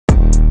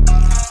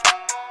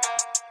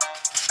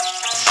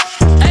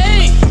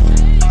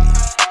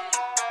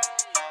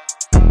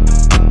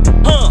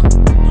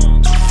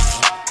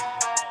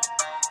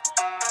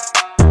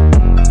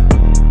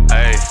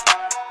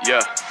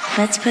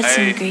let's put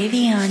some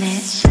gravy on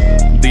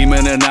it.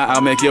 Demon and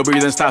I'll make your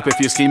breathing stop. If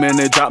you're scheming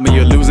and drop me,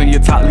 you're losing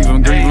your top.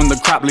 Leaving grieving the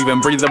crop, leaving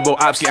breathable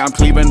ops. Yeah, I'm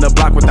cleaving the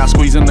block without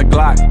squeezing the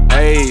Glock.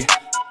 Ayy,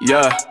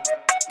 yeah.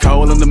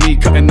 Cold on the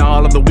meat, cutting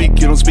all of the weak.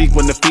 You don't speak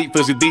when the feet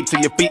fills you deep to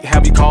your feet.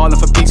 Have you calling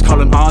for peace,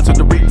 calling on to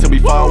the reap till we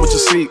fall with your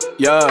sleep.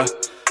 Yeah,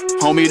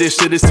 homie, this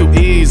shit is too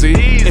easy.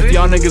 If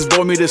y'all niggas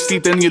bore me to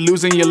sleep, then you're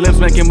losing your limbs,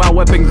 making my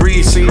weapon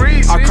greasy.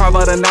 I carve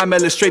out a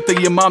 9mm straight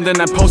through your mom,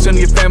 then I post in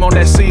your fam on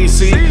that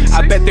CC.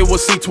 I bet they will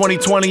see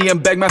 2020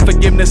 and beg my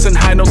forgiveness in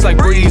high notes like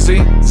breezy.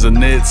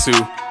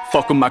 Zenitsu,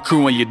 fuck with my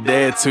crew when you're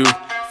dead too.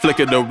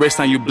 Flicker the wrist,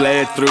 now you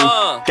bled through.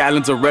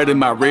 Gallons of red in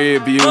my rear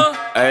view.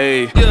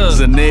 Ayy,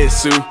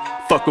 Zenitsu.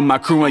 Fuck with my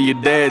crew and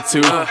you're dead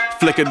too.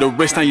 Flicker the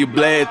wrist, now you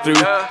bled through.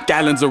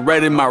 Gallons of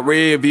red in my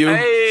rear view.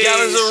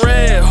 Gallons of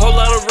red, whole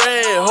lot of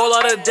red, whole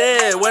lot of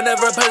dead.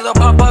 Whenever a pencil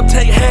pop up,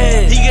 take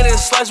head. He getting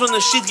sliced when the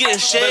sheets getting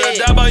shed.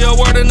 Better die by your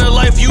word in the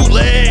life you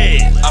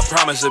led. I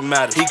promise it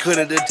matters. He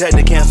couldn't detect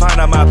it, can't find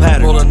out my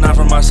pattern. Pull a knife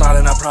from my side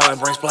and I promise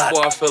bring splat.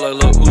 Boy, I feel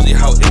like Lil Uzi,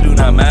 how it do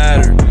not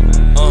matter.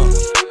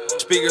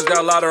 Speakers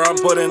got louder, I'm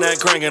putting that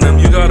crank in them.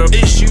 You got an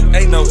issue,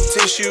 ain't no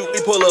tissue.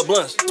 We pull up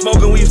blunts,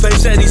 smoking we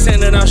face steady,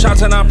 sending out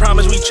shots and I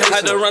promise we chase.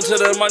 Had to run to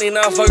the money,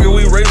 now fuck it,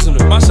 we racing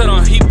them. My set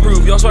on heat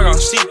proof, y'all swag on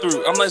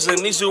see-through. I'm like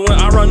Zenitsu when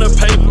I run the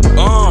paper.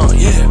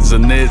 Yeah.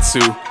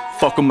 Zenitsu,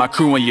 fuck with my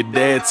crew when you're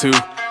dead too.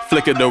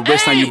 Flicker the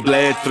wrist, now you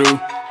bled through.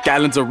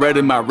 Gallons of red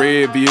in my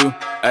rear view.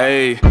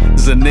 Ayy,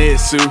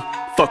 Zenitsu,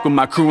 fuck with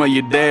my crew when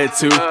you're dead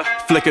too.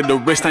 Flicker the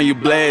wrist, now you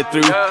bled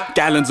through.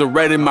 Gallons of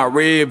red in my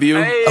rear view.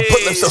 I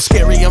put them so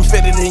scary, I'm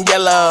fitted in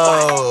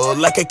yellow.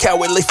 Like a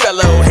cowardly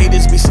fellow.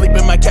 Haters be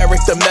sleeping, my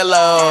character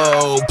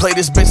mellow. Play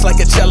this bitch like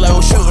a cello.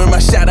 Shooting my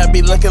shot, I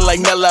be looking like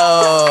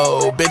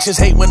mellow. Bitches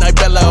hate when I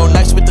bellow.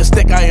 Nice with the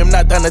stick, I am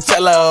not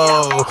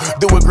Donatello.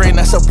 Do a green,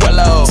 that's a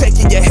Puello.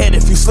 Taking your head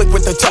if you slick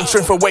with the tongue.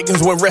 Strength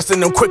awakens when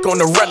resting them quick on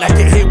the run. I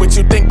can hear what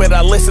you think, but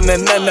I listen to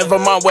none. Never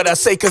mind what I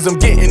say, cause I'm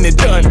getting it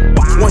done.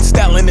 One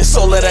style and it's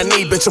all that I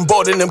need, bitch. I'm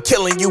bored and I'm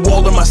killing you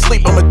all in my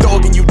sleep. I'm a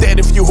dog and you dead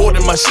if you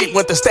hoarding my sheep.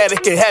 Want the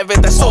static and have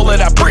it, that's all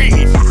that I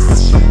breathe.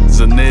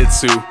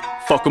 Zenitsu,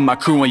 fuck with my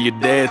crew when you're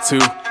dead too.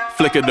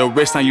 Flicker the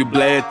wrist, now you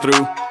bled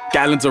through.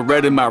 Gallons of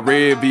red in my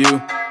rear view.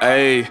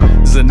 Ayy,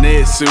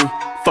 Zenitsu,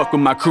 fuck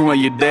with my crew when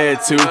you're dead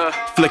too.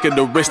 Flicker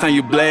the wrist, now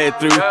you bled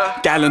through.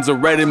 Gallons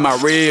of red in my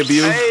rear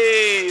view.